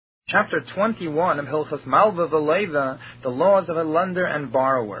Chapter 21 of Hilchos Malva V'Leiva, the laws of a lender and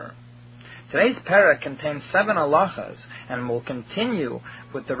borrower. Today's Perek contains 7 halachas and will continue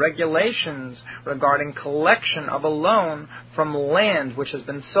with the regulations regarding collection of a loan from land which has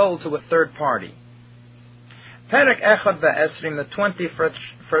been sold to a third party. Perek Echad Ve'esrim, the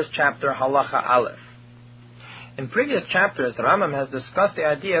 21st chapter, halacha Aleph. In previous chapters, the Rambam has discussed the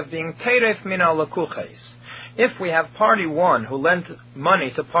idea of being teiref min al-lakuches. If we have party 1 who lent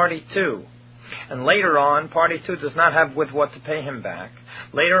money to party 2, and later on party 2 does not have with what to pay him back,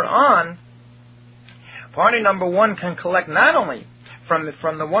 later on party number 1 can collect not only from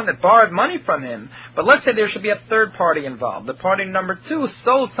the one that borrowed money from him, but let's say there should be a third party involved. The party number 2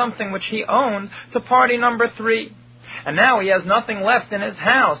 sold something which he owned to party number 3. And now he has nothing left in his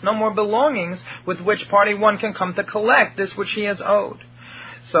house, no more belongings with which party 1 can come to collect this which he has owed.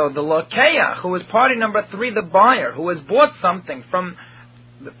 So the lokeach, who is party number 3, the buyer, who has bought something from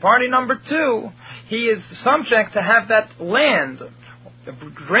the party number 2, he is subject to have that land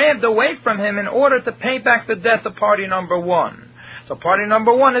grabbed away from him in order to pay back the debt of party number 1. So party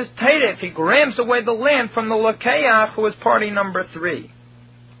number 1 is teiref. He grabs away the land from the lokeach, who is party number 3.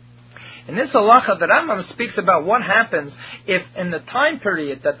 In this halacha, the Rambam speaks about what happens if in the time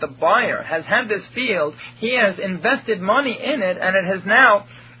period that the buyer has had this field, he has invested money in it and it has now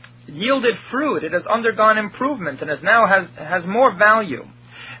yielded fruit, it has undergone improvement and has more value.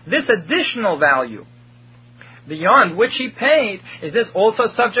 This additional value, beyond which he paid, is this also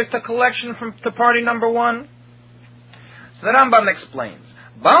subject to collection to party number 1? So the Rambam explains,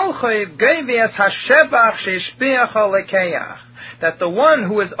 that the one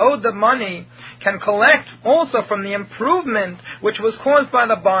who is owed the money can collect also from the improvement which was caused by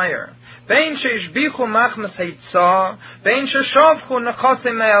the buyer.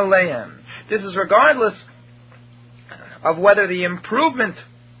 This is regardless of whether the improvement,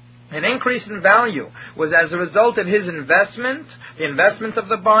 an increase in value, was as a result of his investment, the investment of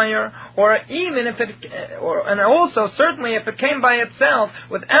the buyer, or even if and also certainly if it came by itself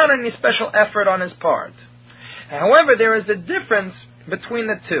without any special effort on his part. However, there is a difference between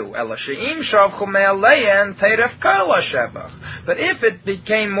the two. But if it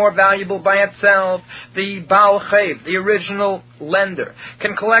became more valuable by itself, the Baal Chayv, the original lender,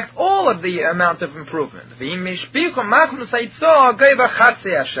 can collect all of the amount of improvement.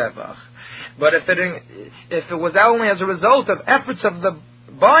 But if it was only as a result of efforts of the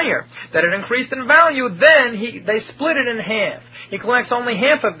buyer that it increased in value, then they split it in half. He collects only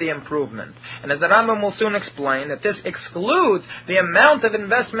half of the improvement. And as the Rambam will soon explain, that this excludes the amount of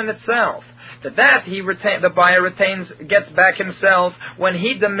investment itself. The buyer gets back himself when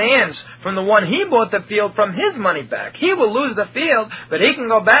he demands from the one he bought the field from his money back. He will lose the field, but he can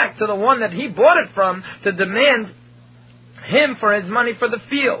go back to the one that he bought it from to demand him for his money for the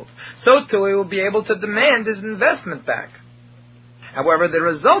field. So too he will be able to demand his investment back. However, the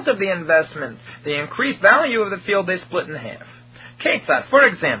result of the investment, the increased value of the field, they split in half. Ketzad, for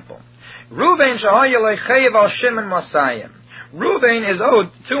example, Reuven is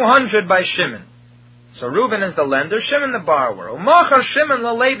owed 200 by Shimon. So Reuven is the lender, Shimon the borrower.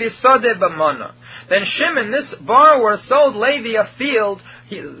 Then Shimon, this borrower, sold Levi a field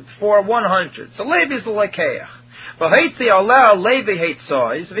for 100. So Levi is the lokeach.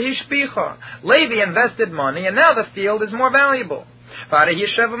 Levi invested money, and now the field is more valuable.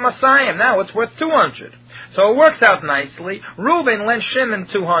 Now it's worth 200. So it works out nicely. Reuben lent Shimon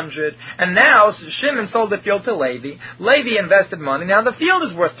 200, and now Shimon sold the field to Levi. Levi invested money, now the field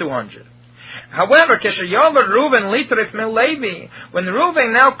is worth 200. However, when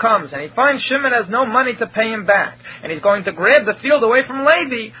Reuben now comes and he finds Shimon has no money to pay him back, and he's going to grab the field away from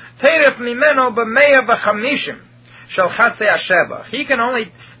Levi, he can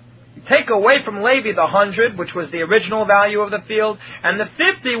only take away from Levi the 100, which was the original value of the field, and the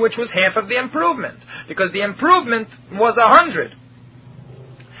 50, which was half of the improvement, because the improvement was 100,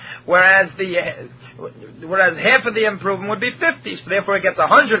 whereas half of the improvement would be 50. So therefore, it gets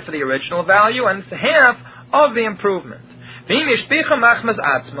 100 for the original value and half of the improvement. However,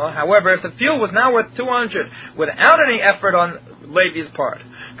 if the field was now worth 200 without any effort on Levi's part,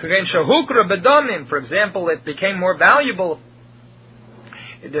 for example, it became more valuable.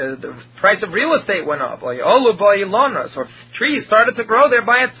 The price of real estate went up, or trees started to grow there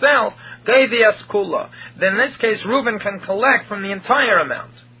by itself, then in this case Reuben can collect from the entire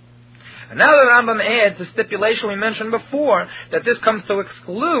amount. And now the Rambam adds the stipulation we mentioned before, that this comes to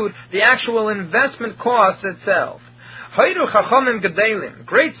exclude the actual investment costs itself.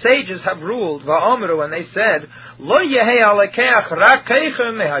 Great sages have ruled, and they said,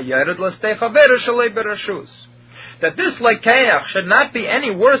 that this lekeach should not be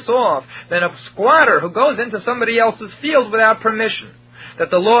any worse off than a squatter who goes into somebody else's field without permission. That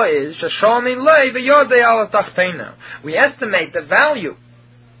the law is, we estimate the value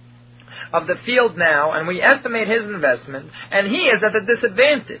of the field now, and we estimate his investment, and he is at a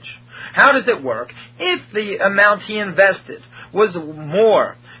disadvantage. How does it work? If the amount he invested was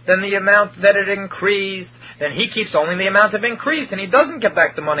more than the amount that it increased, then he keeps only the amount of increase, and he doesn't get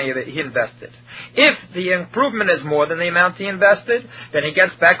back the money that he invested. If the improvement is more than the amount he invested, then he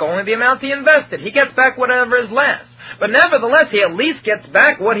gets back only the amount he invested. He gets back whatever is less. But nevertheless, he at least gets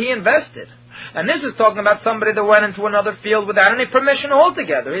back what he invested. And this is talking about somebody that went into another field without any permission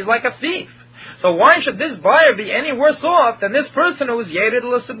altogether. He's like a thief. So why should this buyer be any worse off than this person who is yered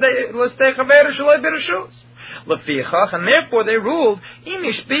l'stei Lefichach, and therefore they ruled,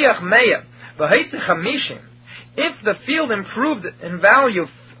 if the field improved in value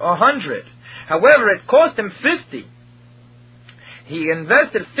 100, however it cost him 50, he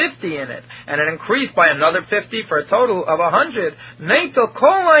invested 50 in it, and it increased by another 50 for a total of 100,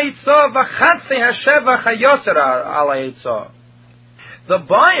 the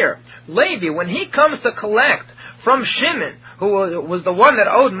buyer, Levi, when he comes to collect from Shimon, who was the one that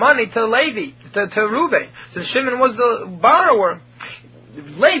owed money to Levi, to Reuben, since Shimon was the borrower,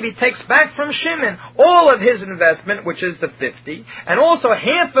 Levi takes back from Shimon all of his investment, which is the 50, and also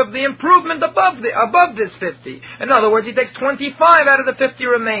half of the improvement above this 50. In other words, he takes 25 out of the 50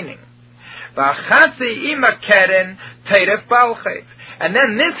 remaining. And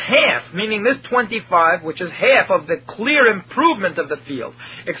then this half, meaning this 25, which is half of the clear improvement of the field,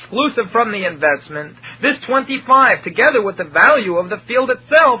 exclusive from the investment, this 25, together with the value of the field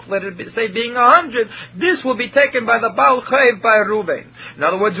itself, let it say being 100, this will be taken by the Baal Chayv by Reuben. In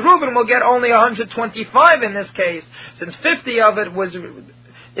other words, Reuben will get only 125 in this case, since 50 of it was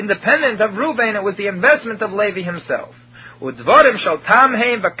independent of Reuben, it was the investment of Levi himself. In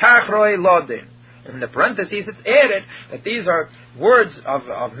the parentheses, it's added that these are words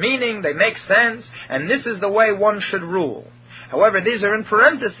of meaning, they make sense, and this is the way one should rule. However, these are in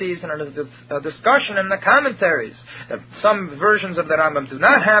parentheses, and there's a discussion in the commentaries that some versions of the Rambam do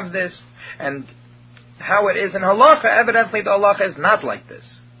not have this, and how it is in halacha, evidently the halacha is not like this.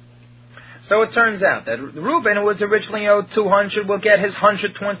 So it turns out that Reuben, who was originally owed 200, will get his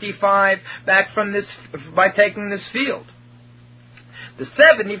 125 back from this by taking this field. The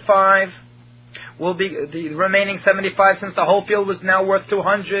 75 will be, the remaining 75, since the whole field was now worth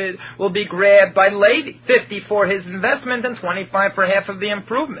 200, will be grabbed by Levi, 50 for his investment and 25 for half of the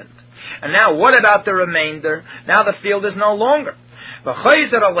improvement. And now, what about the remainder? Now the field is no longer.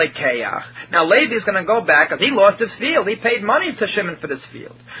 Now Levi is going to go back, because he lost his field. He paid money to Shimon for this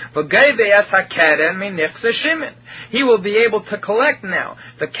field. He will be able to collect now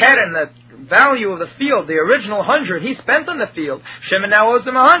the keren, the value of the field, the original 100 he spent on the field. Shimon now owes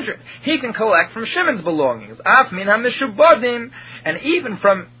him 100. He can collect from Shimon's belongings. And even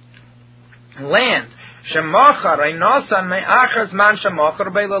from land.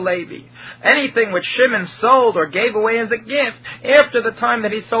 Anything which Shimon sold or gave away as a gift after the time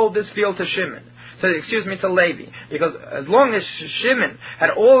that he sold this field to Shimon. To Levi. Because as long as Shimon had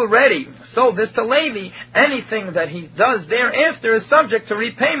already sold this to Levi, anything that he does thereafter is subject to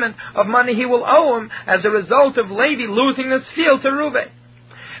repayment of money he will owe him as a result of Levi losing this field to Reuben.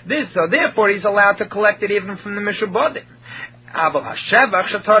 So therefore he's allowed to collect it even from the Mishubadim.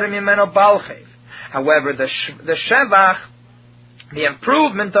 However, the Shevach, the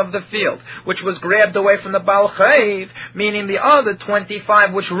improvement of the field, which was grabbed away from the Baal Chayv, meaning the other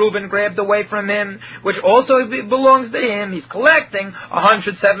 25 which Reuben grabbed away from him, which also belongs to him, he's collecting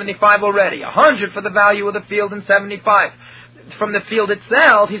 175 already, 100 for the value of the field and 75 from the field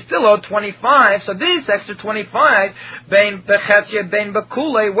itself. He still owed 25, so this extra 25, bein bechetzia, bein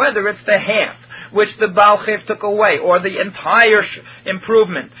bekule, whether it's the half which the Baal Chayv took away, or the entire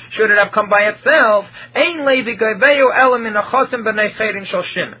improvement, should it have come by itself, Ein Levi Gaveu Elam in Achosim B'nei Chayrin Shel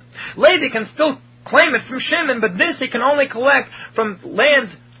Shimon. Levi can still claim it from Shimon, but this he can only collect from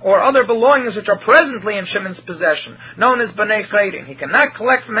land or other belongings which are presently in Shimon's possession, known as B'nei Chayrin. He cannot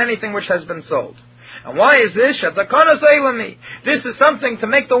collect from anything which has been sold. And why is this? This is something to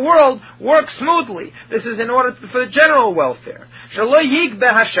make the world work smoothly. This is in order for the general welfare.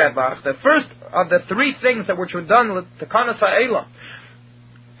 The first of the three things that which were done with the Kanas Ha'ela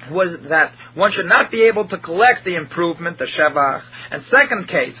was that one should not be able to collect the improvement, the Shevach. And second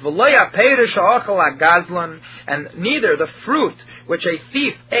case, and neither the fruit which a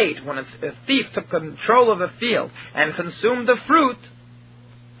thief ate, when a thief took control of a field and consumed the fruit,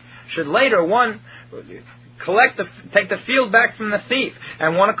 should later one take the field back from the thief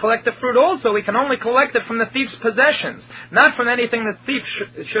and want to collect the fruit also, he can only collect it from the thief's possessions, not from anything the thief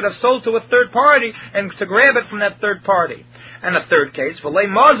should have sold to a third party, and to grab it from that third party. And the third case, and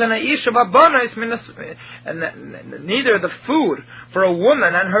neither the food for a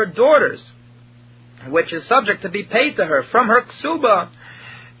woman and her daughters, which is subject to be paid to her from her ksuba,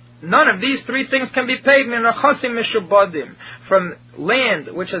 none of these three things can be paid from land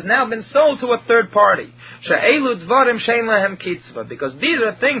which has now been sold to a third party. Because these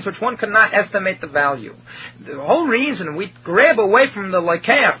are things which one cannot estimate the value. The whole reason we grab away from the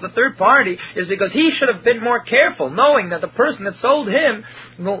lakeach, the third party, is because he should have been more careful, knowing that the person that sold him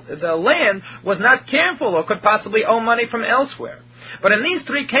the land was not careful or could possibly owe money from elsewhere. But in these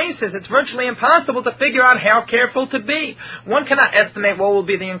three cases, it's virtually impossible to figure out how careful to be. One cannot estimate what will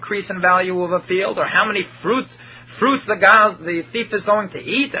be the increase in value of a field, or how many fruits the thief is going to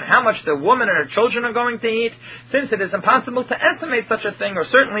eat, and how much the woman and her children are going to eat. Since it is impossible to estimate such a thing, or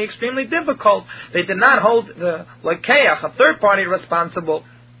certainly extremely difficult, they did not hold the lakeach, a third party, responsible.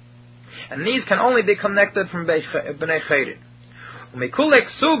 And these can only be connected from bnei cherin. And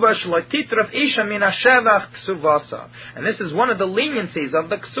this is one of the leniencies of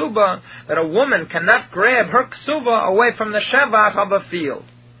the ksuba, that a woman cannot grab her ksuba away from the shevach of a field.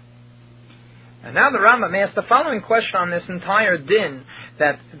 And now the Rambam asks the following question on this entire din,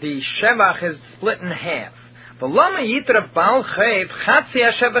 that the shevach is split in half. Why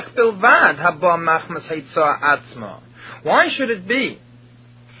should it be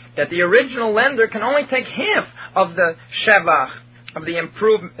that the original lender can only take half of the shevach, of the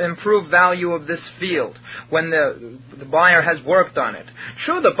improved value of this field, when the buyer has worked on it?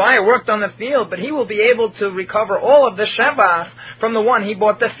 True, the buyer worked on the field, but he will be able to recover all of the shevach from the one he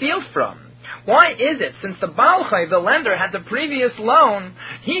bought the field from. Why is it, since the Baal Chai, the lender, had the previous loan,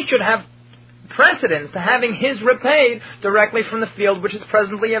 he should have precedence to having his repaid directly from the field which is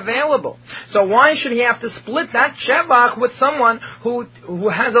presently available? So why should he have to split that shevach with someone who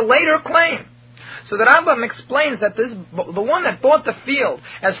has a later claim? So the Rambam explains that the one that bought the field,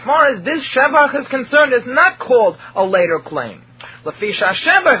 as far as this shevach is concerned, is not called a later claim.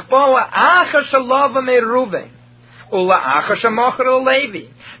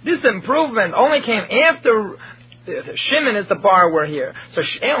 This improvement only came after Shimon is the borrower here. So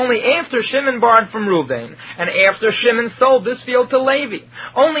only after Shimon borrowed from Reuven, and after Shimon sold this field to Levi.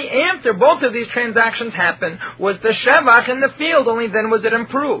 Only after both of these transactions happened was the shevach in the field, only then was it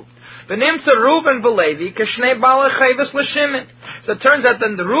improved. So it turns out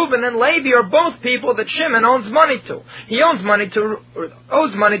that the Reuben and Levi are both people that Shimon owes money to. He owes money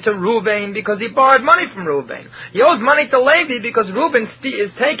to Reuben because he borrowed money from Reuben. He owes money to Levi because Reuben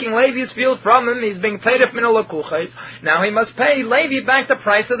is taking Levi's field from him. He's being teiref min alakuches. Now he must pay Levi back the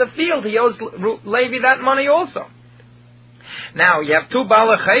price of the field. He owes Levi that money also. Now, you have two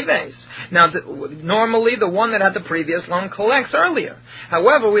balachayves. Now, normally the one that had the previous loan collects earlier.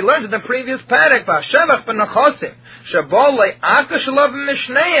 However, we learned in the previous Perek,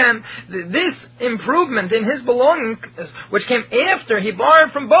 this improvement in his belonging, which came after he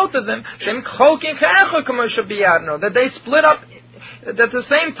borrowed from both of them, that they split up at the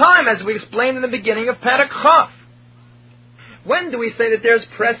same time, as we explained in the beginning of Perek Chaf. When do we say that there's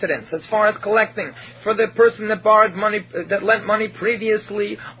precedence as far as collecting for the person that borrowed money, that lent money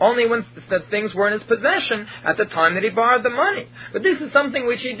previously, only when the things were in his possession at the time that he borrowed the money? But this is something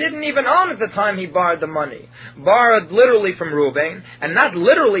which he didn't even own at the time he borrowed the money. Borrowed literally from Reuben, and not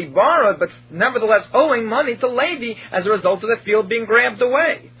literally borrowed, but nevertheless owing money to Levi as a result of the field being grabbed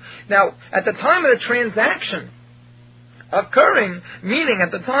away. Now, at the time of the transaction occurring, meaning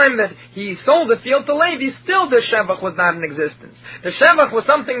at the time that he sold the field to Levi, still the shevach was not in existence. The shevach was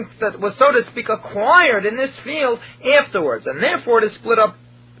something that was, so to speak, acquired in this field afterwards, and therefore it is split up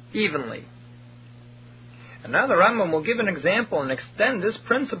evenly. And now the Rambam will give an example and extend this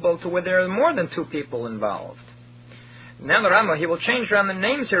principle to where there are more than two people involved. Now the Rambam, he will change around the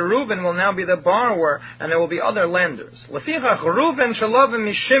names here. Reuben will now be the borrower, and there will be other lenders. Lefichach Reuben shalovim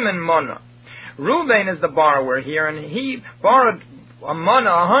mishimon mona. Reuben is the borrower here, and he borrowed a mana,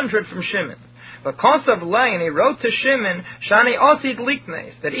 100 from Shimon. But Kosav lay, and he wrote to Shimon, Shani osid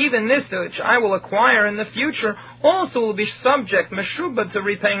liknes, that even this which I will acquire in the future also will be subject, meshubah, to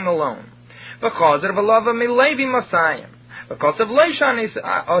repaying the loan. V'chazer v'lava milevi masayim. Because of Leishani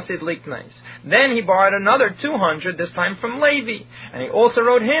osid liknes. Then he borrowed another 200, this time from Levi. And he also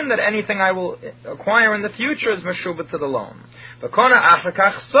wrote him that anything I will acquire in the future is meshubah to the loan.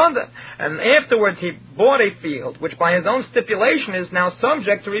 And afterwards he bought a field, which by his own stipulation is now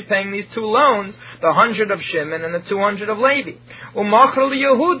subject to repaying these two loans, the 100 of Shimon and the 200 of Levi. Umachal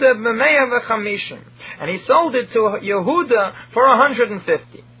Yehuda b'meya v'chamishim. And he sold it to Yehuda for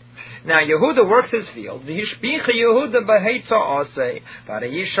 150. Now Yehuda works his field. V'hishbicha Yehuda b'heitza aseh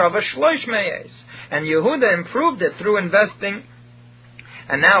v'arayishav shloish meyes. And Yehuda improved it through investing,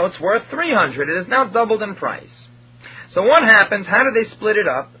 and now it's worth 300. It is now doubled in price. So what happens? How do they split it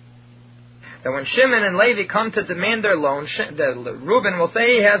up? That when Shimon and Levi come to demand their loan, Reuben will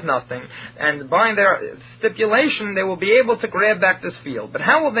say he has nothing, and by their stipulation, they will be able to grab back this field. But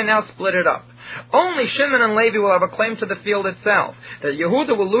how will they now split it up? Only Shimon and Levi will have a claim to the field itself. That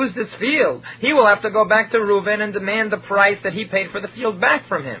Yehuda will lose this field. He will have to go back to Reuben and demand the price that he paid for the field back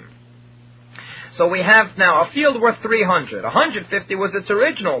from him. So we have now a field worth 300. 150 was its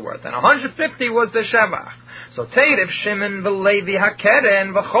original worth, and 150 was the Shevach. So Teirif Shimon v'Levi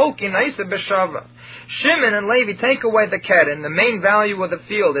hakeren v'cholkin eisa b'shava. Shimon and Levi take away the keren, the main value of the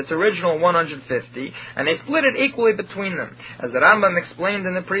field, its original 150, and they split it equally between them. As the Rambam explained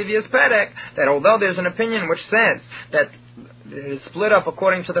in the previous Perek, that although there's an opinion which says that it is split up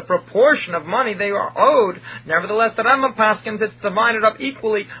according to the proportion of money they are owed, nevertheless the Rambam paskins it's divided up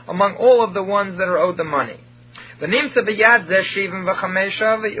equally among all of the ones that are owed the money. So it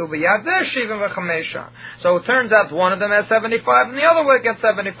turns out one of them has 75 and the other one gets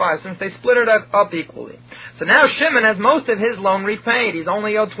 75 since they split it up equally. So now Shimon has most of his loan repaid. He's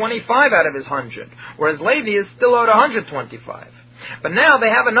only owed 25 out of his 100, whereas Levi is still owed 125. But now they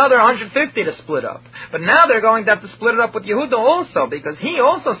have another 150 to split up. But now they're going to have to split it up with Yehuda also, because he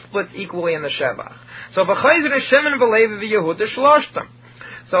also splits equally in the Shevach. So v'chayzer Shimon v'Levi v'Yehuda shloshtam.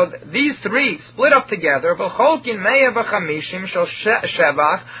 So these three split up together. V'cholkin meya v'chamishim shel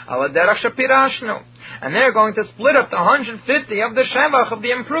Shevach ala derech shapirashnu. And they're going to split up the 150 of the Shevach, of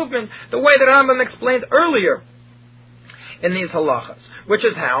the improvement, the way that Rambam explained earlier in these halachas. Which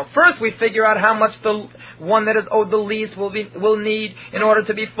is how? First we figure out how much the one that is owed the least will need in order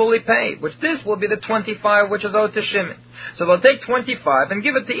to be fully paid. Which this will be the 25 which is owed to Shimon. So they'll take 25 and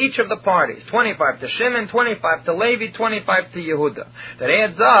give it to each of the parties. 25 to Shimon, 25 to Levi, 25 to Yehuda. That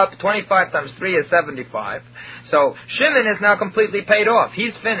adds up, 25 times 3 is 75. So Shimon is now completely paid off.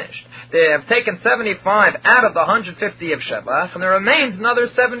 He's finished. They have taken 75 out of the 150 of Shevach, and there remains another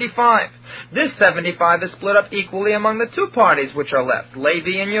 75. This 75 is split up equally among the two parties which are left,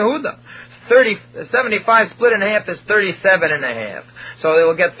 Levi and Yehuda. 75 split in half is 37 and a half. So they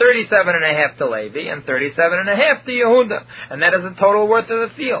will get 37 and a half to Levi and 37 and a half to Yehuda. And that is the total worth of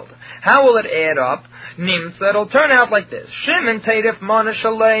the field. How will it add up? Nimtza, it'll turn out like this. Shimon teirif mana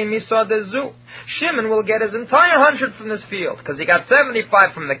shalei misadezu. Shimon will get his entire 100 from this field, because he got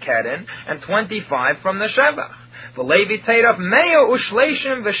 75 from the Keren and 25 from the Shevach. The Levi teirif meya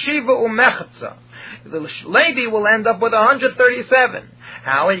ushleishim v'shiva umechatza. The Levi will end up with 137.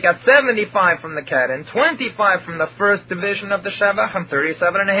 How? He got 75 from the Keren, 25 from the first division of the Shevach, and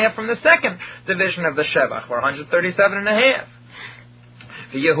 37 and a half from the second division of the Shevach, or 137 and a half.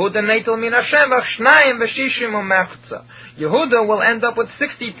 Yehuda will end up with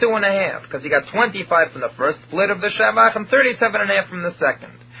 62 and a half, because he got 25 from the first split of the Shevach and 37 and a half from the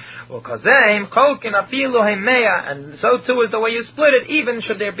second. And so too is the way you split it, even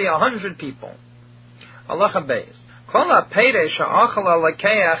should there be 100 people. Allah Beis. All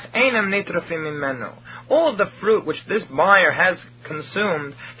of the fruit which this buyer has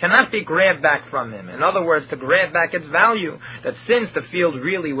consumed cannot be grabbed back from him. In other words, to grab back its value, that since the field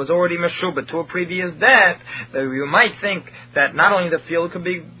really was already meshubah to a previous debt, that you might think that not only the field could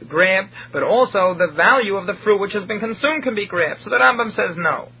be grabbed, but also the value of the fruit which has been consumed can be grabbed. So the Rambam says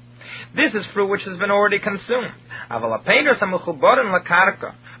no. This is fruit which has been already consumed.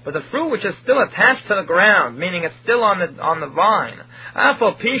 But the fruit which is still attached to the ground, meaning it's still on the vine,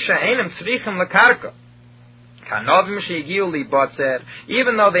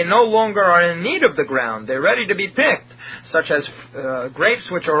 even though they no longer are in need of the ground, they're ready to be picked, such as grapes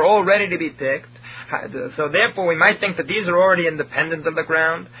which are all ready to be picked. So therefore we might think that these are already independent of the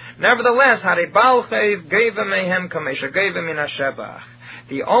ground. Nevertheless,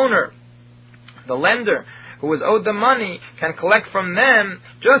 the owner, the lender, who was owed the money, can collect from them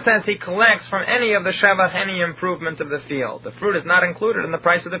just as he collects from any of the Shevach, any improvement of the field. The fruit is not included in the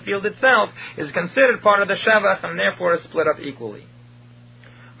price of the field itself, is considered part of the Shevach, and therefore is split up equally.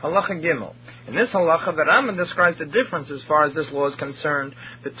 Halacha Gimel. In this halacha, the Rambam describes the difference as far as this law is concerned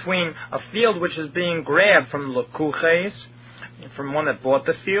between a field which is being grabbed from Lekuches, from one that bought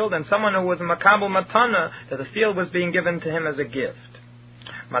the field, and someone who was Makabel Matana, that the field was being given to him as a gift.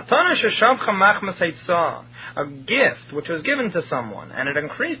 Matana sheshavcha machmas heitzah, a gift which was given to someone, and it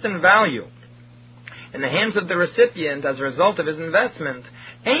increased in value. in the hands of the recipient as a result of his investment,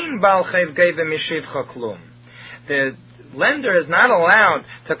 ein bal chayv geva mishivcha klum. The lender is not allowed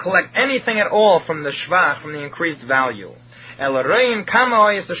to collect anything at all from the shvach, from the increased value. Rather,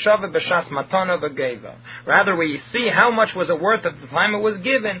 we see how much was it worth at the time it was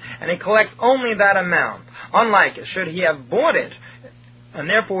given, and he collects only that amount. Unlike, should he have bought it, and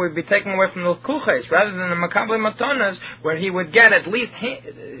therefore we'd be taking away from the kuches, rather than the makabel matonas, where he would get at least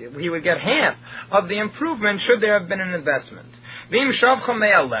he would get half of the improvement should there have been an investment.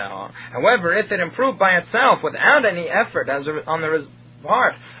 However, if it improved by itself without any effort on the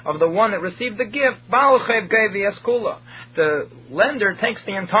part of the one that received the gift, the lender takes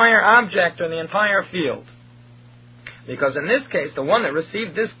the entire object or the entire field. Because in this case, the one that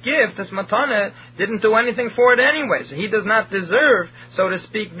received this gift, this matana, didn't do anything for it anyway, so he does not deserve, so to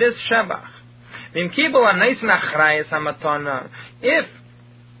speak, this shebach. If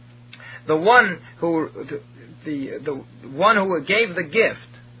the one who the one who gave the gift,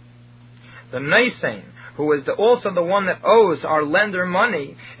 the neisein, who is also the one that owes our lender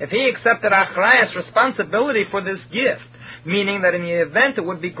money, if he accepted achrayas responsibility for this gift, meaning that in the event it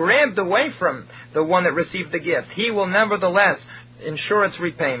would be grabbed away from the one that received the gift, he will nevertheless ensure its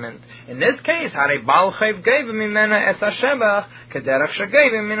repayment. In this case,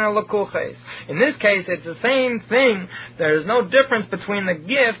 in this case, it's the same thing. There is no difference between the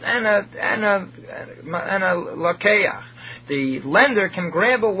gift and a lakeach. The lender can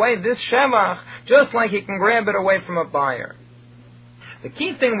grab away this shevach just like he can grab it away from a buyer. The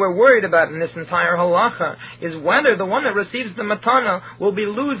key thing we're worried about in this entire halacha is whether the one that receives the matana will be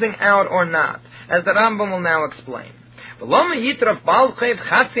losing out or not, as the Rambam will now explain. What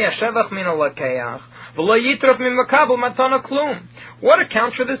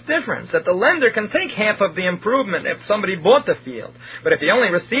accounts for this difference? That the lender can take half of the improvement if somebody bought the field, but if he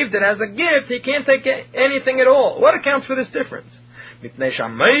only received it as a gift, he can't take anything at all. What accounts for this difference? Because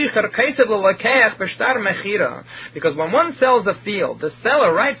when one sells a field, the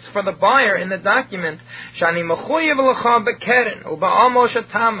seller writes for the buyer in the document,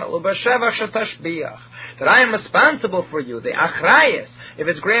 that I am responsible for you, the achrayas. If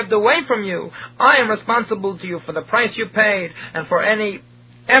it's grabbed away from you, I am responsible to you for the price you paid and for any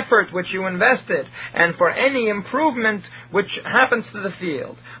effort which you invested and for any improvement which happens to the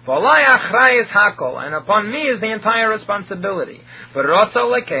field. And upon me is the entire responsibility. And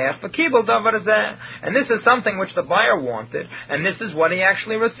this is something which the buyer wanted, and this is what he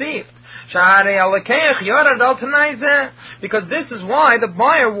actually received. Because this is why the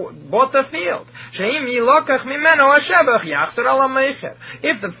buyer bought the field.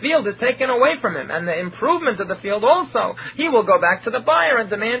 If the field is taken away from him, and the improvement of the field also, he will go back to the buyer and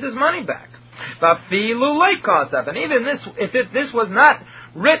demand his money back. And even if this was not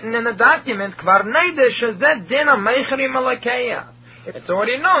written in the document, it's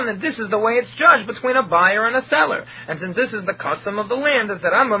already known that this is the way it's judged between a buyer and a seller. And since this is the custom of the land, as the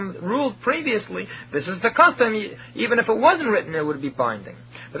Rambam ruled previously, this is the custom. Even if it wasn't written, it would be binding.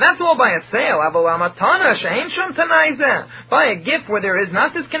 But that's all by a sale. By a gift where there is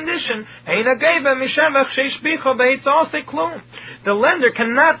not this condition, the lender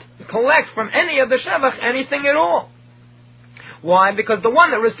cannot collect from any of the shevach anything at all. Why? Because the one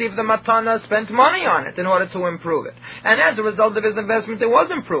that received the matana spent money on it in order to improve it. And as a result of his investment, there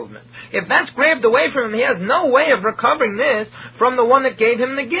was improvement. If that's grabbed away from him, he has no way of recovering this from the one that gave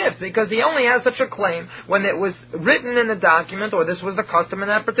him the gift, because he only has such a claim when it was written in the document, or this was the custom in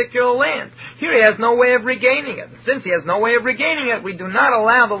that particular land. Here he has no way of regaining it. Since he has no way of regaining it, we do not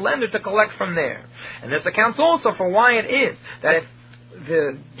allow the lender to collect from there. And this accounts also for why it is that if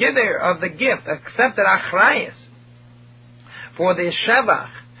the giver of the gift accepted achrayas for the shevach,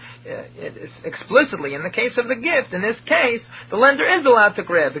 explicitly in the case of the gift, in this case, the lender is allowed to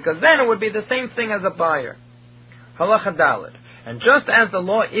grab, because then it would be the same thing as a buyer. Halacha Daled. And just as the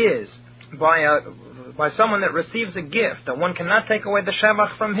law is by someone that receives a gift, that one cannot take away the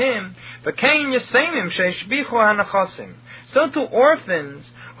shevach from him, so to orphans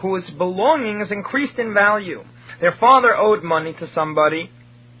whose belonging is increased in value. Their father owed money to somebody.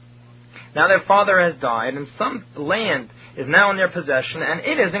 Now their father has died, and some land is now in their possession, and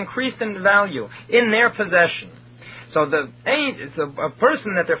it is increased in value in their possession. So a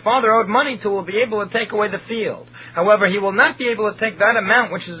person that their father owed money to will be able to take away the field. However, he will not be able to take that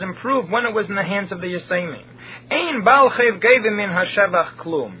amount which is improved when it was in the hands of the Yisayimim. Ein bal chayv gevim min hashevach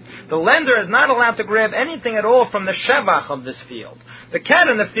klum. The lender is not allowed to grab anything at all from the shevach of this field. The cat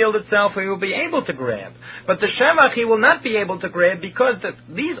in the field itself he will be able to grab, but the shevach he will not be able to grab because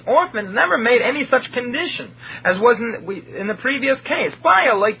these orphans never made any such condition as was in the previous case.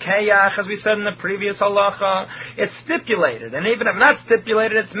 Baya like kayach, as we said in the previous halacha, it's stipulated, and even if not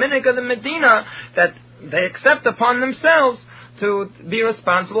stipulated, it's minig of the Medina that they accept upon themselves to be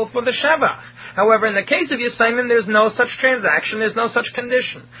responsible for the shevach. However, in the case of Yisayimim, there's no such transaction, there's no such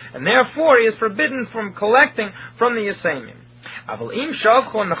condition, and therefore he is forbidden from collecting from the Yisayimim.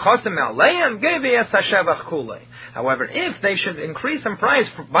 However, if they should increase in price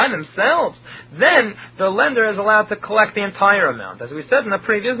by themselves, then the lender is allowed to collect the entire amount, as we said in the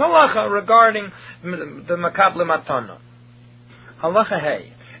previous halacha regarding the makable matana. Halacha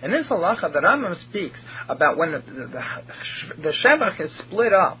hey. In this halacha, the Rambam speaks about when the shevach is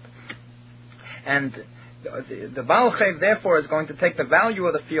split up, and the Baal Chayv therefore is going to take the value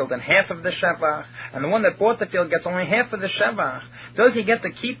of the field and half of the shevach, and the one that bought the field gets only half of the shevach. Does he get to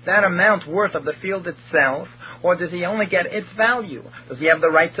keep that amount worth of the field itself, or does he only get its value? Does he have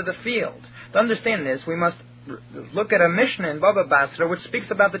the right to the field? To understand this, we must look at a Mishnah in Baba Basra which speaks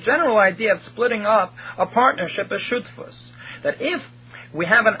about the general idea of splitting up a partnership, a shutfus. That if we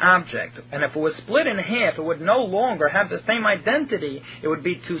have an object, and if it was split in half, it would no longer have the same identity. It would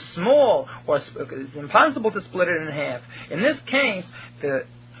be too small, or it's impossible to split it in half. In this case, the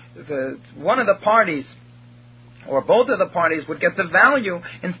one of the parties, or both of the parties, would get the value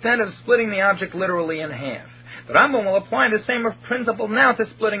instead of splitting the object literally in half. The Rambam will apply the same principle now to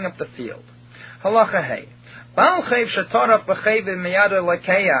splitting up the field. Halacha hey. Baal chayv shetoraf b'chayv miyad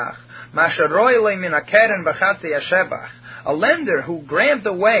lekeach, masher roile min akeren b'chatzi hashevach. A lender who grabbed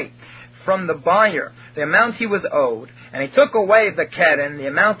away from the buyer the amount he was owed, and he took away the keren, the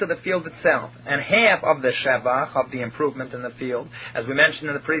amount of the field itself, and half of the shevach, of the improvement in the field, as we mentioned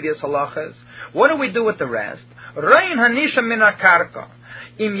in the previous halachas. What do we do with the rest? Rein hanisha min akarka.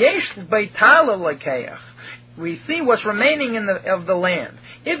 Im yesh beitala lekeach. We see what's remaining of the land.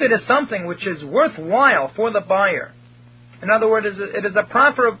 If it is something which is worthwhile for the buyer, in other words, it is a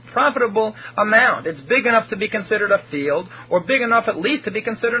profitable amount. It's big enough to be considered a field, or big enough at least to be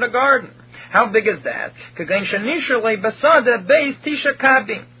considered a garden. How big is that?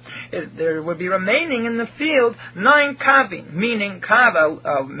 There would be remaining in the field 9 kavin, meaning kav,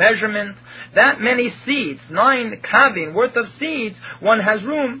 a measurement, that many seeds, 9 kavin worth of seeds, one has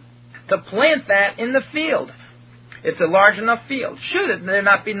room to plant that in the field. It's a large enough field. Should there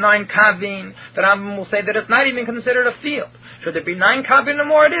not be 9 kavin, the Rambam will say that it's not even considered a field. Should there be 9 kavin or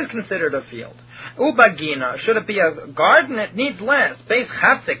more, it is considered a field. Ubagina, should it be a garden, it needs less. Beis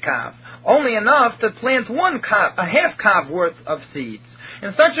chatze kav, only enough to plant 1 kav, a half kav worth of seeds.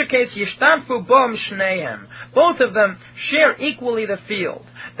 In such a case, yishtanfu bom shnehem, both of them share equally the field.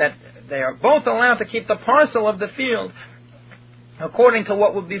 That they are both allowed to keep the parcel of the field according to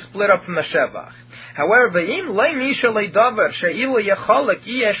what would be split up from the shevach. However,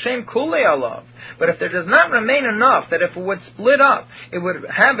 but if there does not remain enough, that if it would split up, it would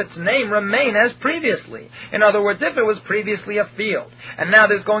have its name remain as previously. In other words, if it was previously a field, and now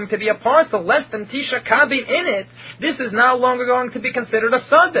there's going to be a parcel less than Tisha Kabi in it, this is no longer going to be considered a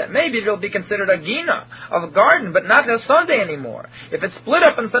Sadeh. Maybe it will be considered a Gina, of a garden, but not a Sadeh anymore. If it's split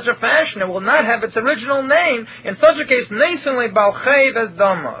up in such a fashion, it will not have its original name. In such a case, Nesunle Balchev as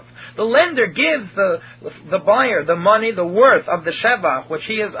Damav. The lender gives the buyer the money, the worth of the shevach, which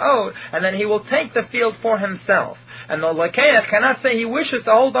he is owed, and then he will take the field for himself. And the Lakeach cannot say he wishes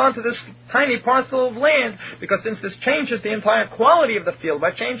to hold on to this tiny parcel of land, because since this changes the entire quality of the field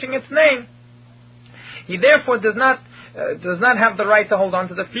by changing its name, he therefore does not have the right to hold on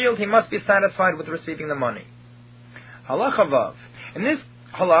to the field. He must be satisfied with receiving the money. Halacha Vav. In this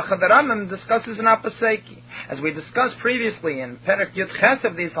halacha, the Rambam discusses an apaseki. As we discussed previously in Perek Yud Ches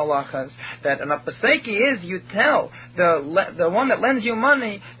of these halachas, that an apaseki is you tell the one that lends you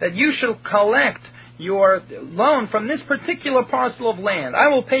money that you shall collect your loan from this particular parcel of land. I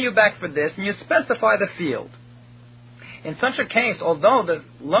will pay you back for this, and you specify the field. In such a case, although the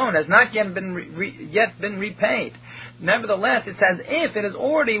loan has not yet been repaid, nevertheless, it's as if it is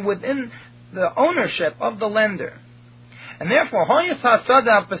already within the ownership of the lender. And therefore, let's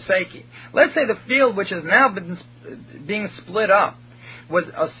say the field which has now been being split up was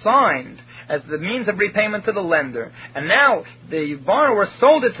assigned as the means of repayment to the lender, and now the borrower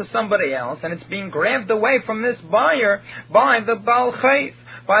sold it to somebody else, and it's being grabbed away from this buyer by the Baal Chayv,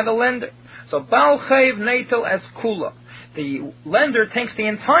 by the lender. So Baal Chayv Neitel as Kula. The lender takes the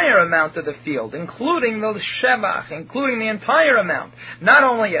entire amount of the field, including the shevach, including the entire amount. Not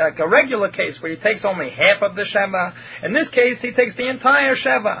only like a regular case where he takes only half of the shevach. In this case, he takes the entire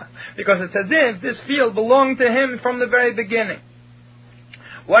shevach, because it's as if this field belonged to him from the very beginning.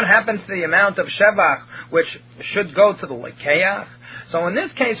 What happens to the amount of shevach which should go to the lekeach? So in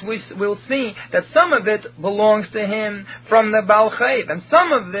this case, we'll see that some of it belongs to him from the Baal Chayv, and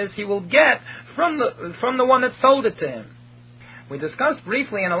some of this he will get from the one that sold it to him. We discussed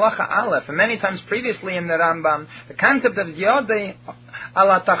briefly in Halacha Aleph, and many times previously in the Rambam, the concept of Ziyadeh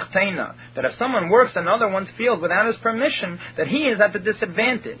ala Tachtena, that if someone works another one's field without his permission, that he is at the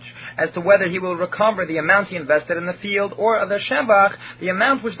disadvantage as to whether he will recover the amount he invested in the field, or the Shevach, the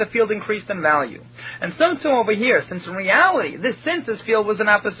amount which the field increased in value. And so too over here, since in reality, this field was an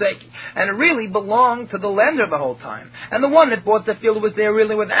apuseki, and it really belonged to the lender the whole time, and the one that bought the field was there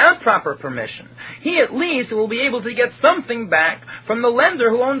really without proper permission, he at least will be able to get something back from the lender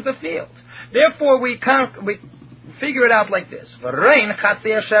who owns the field. Therefore, we figure it out like this.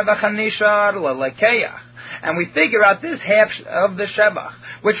 And we figure out this half of the shevach,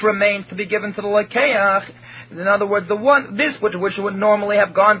 which remains to be given to the lekeach. In other words, which would normally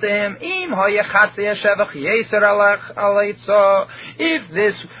have gone to him,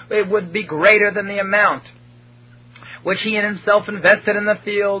 if it would be greater than the amount which he in himself invested in the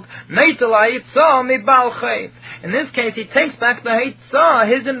field. In this case, he takes back the Heitzah,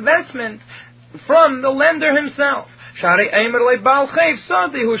 his investment, from the lender himself.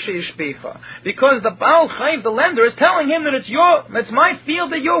 Because the Baal Chayv, the lender, is telling him that it's my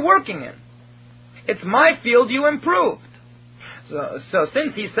field that you're working in. It's my field you improved. So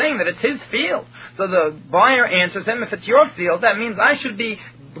since he's saying that it's his field, so the buyer answers him, if it's your field, that means I should be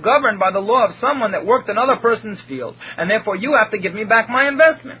governed by the law of someone that worked another person's field, and therefore you have to give me back my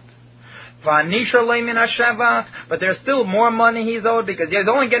investment. But there's still more money he's owed because he's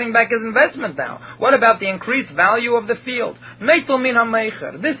only getting back his investment now. What about the increased value of the field?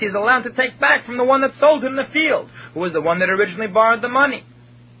 This he's allowed to take back from the one that sold him the field, who was the one that originally borrowed the money.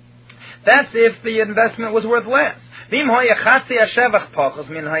 That's if the investment was worth less. Let's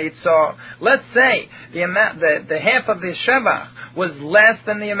say the half of the shevach was less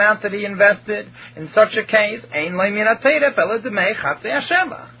than the amount that he invested. In such a case,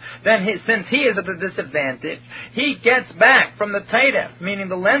 then since he is at a disadvantage, he gets back from the taidef, meaning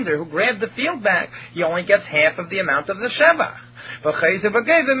the lender who grabbed the field back, he only gets half of the amount of the shevach.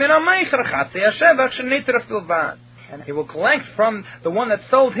 And he will collect from the one that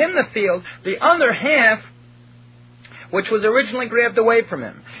sold him the field the other half which was originally grabbed away from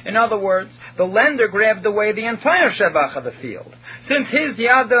him. In other words, the lender grabbed away the entire shevach of the field. Since his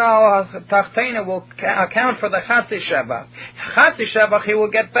yad al tachtena will account for the chatzi shevach he will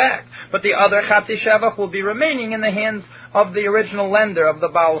get back, but the other chatzi shevach will be remaining in the hands of the original lender of the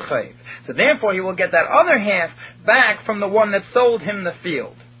Baal Chayv. So therefore he will get that other half back from the one that sold him the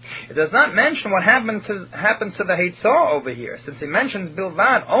field. It does not mention what happens to the Heitzah over here. Since he mentions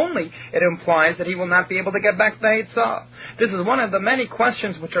Bilvad only, it implies that he will not be able to get back the Heitzah. This is one of the many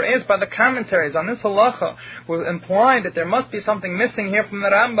questions which are asked by the commentaries on this halacha, will imply that there must be something missing here from the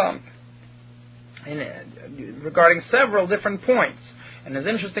Rambam regarding several different points. And it's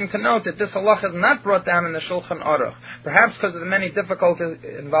interesting to note that this halacha is not brought down in the Shulchan Aruch, perhaps because of the many difficulties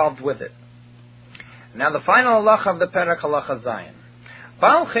involved with it. Now the final halacha of the Perek, halacha Zayin.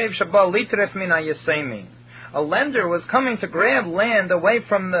 A lender was coming to grab land away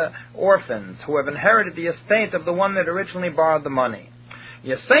from the orphans who have inherited the estate of the one that originally borrowed the money.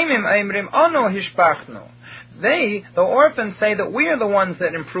 The orphans say that we are the ones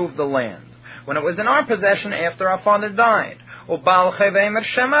that improved the land when it was in our possession after our father died. But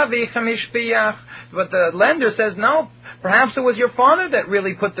the lender says, no, perhaps it was your father that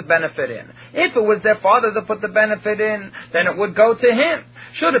really put the benefit in. If it was their father that put the benefit in, then it would go to him.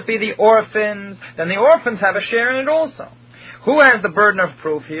 Should it be the orphans, then the orphans have a share in it also. Who has the burden of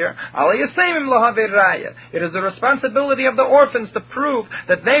proof here? It is the responsibility of the orphans to prove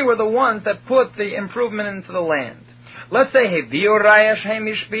that they were the ones that put the improvement into the land. Let's say they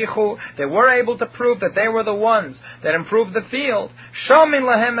were able to prove that they were the ones that improved the field.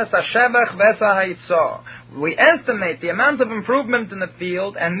 We estimate the amount of improvement in the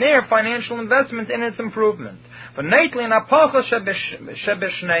field and their financial investment in its improvement. And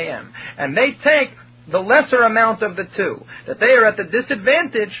they take the lesser amount of the two, that they are at the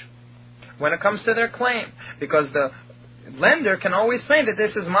disadvantage when it comes to their claim, because the lender can always say that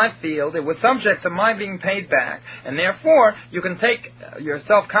this is my field, it was subject to my being paid back, and therefore you can take your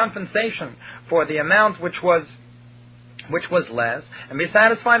self-compensation for the amount which which was less, and be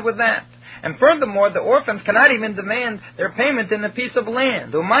satisfied with that. And furthermore, the orphans cannot even demand their payment in a piece of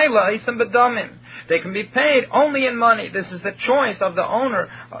land. They can be paid only in money. This is the choice of the owner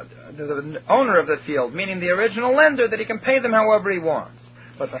of the field, meaning the original lender, that he can pay them however he wants.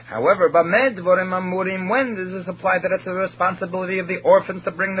 However, when does this apply that it's the responsibility of the orphans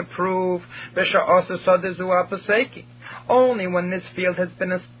to bring the proof? Only when this field has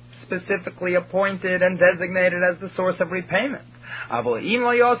been specifically appointed and designated as the source of repayment. But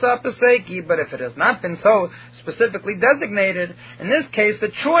if it has not been so specifically designated, in this case the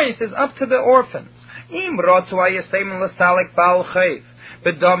choice is up to the orphans. If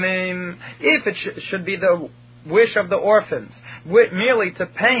it should be the wish of the orphans merely to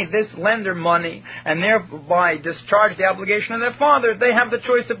pay this lender money and thereby discharge the obligation of their father, they have the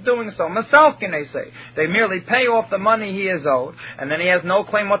choice of doing so. Masalkin, they say. They merely pay off the money he is owed, and then he has no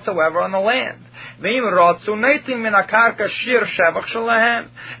claim whatsoever on the land.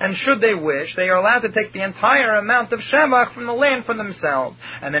 And should they wish, they are allowed to take the entire amount of shevach from the land for themselves,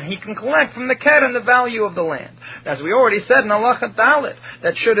 and then he can collect from the keren the value of the land. As we already said in Halacha Dalet,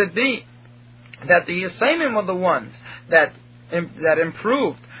 that should it be that the Yisayim were the ones that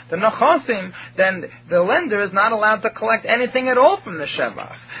improved the Nachasim, then the lender is not allowed to collect anything at all from the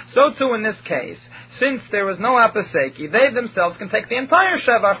Shevach. So too in this case, since there was no Apaseki, they themselves can take the entire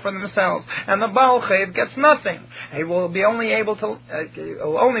Shevach for themselves, and the Baal Chayv gets nothing. He will be only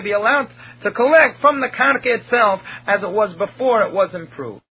be allowed to collect from the Karka itself as it was before it was improved.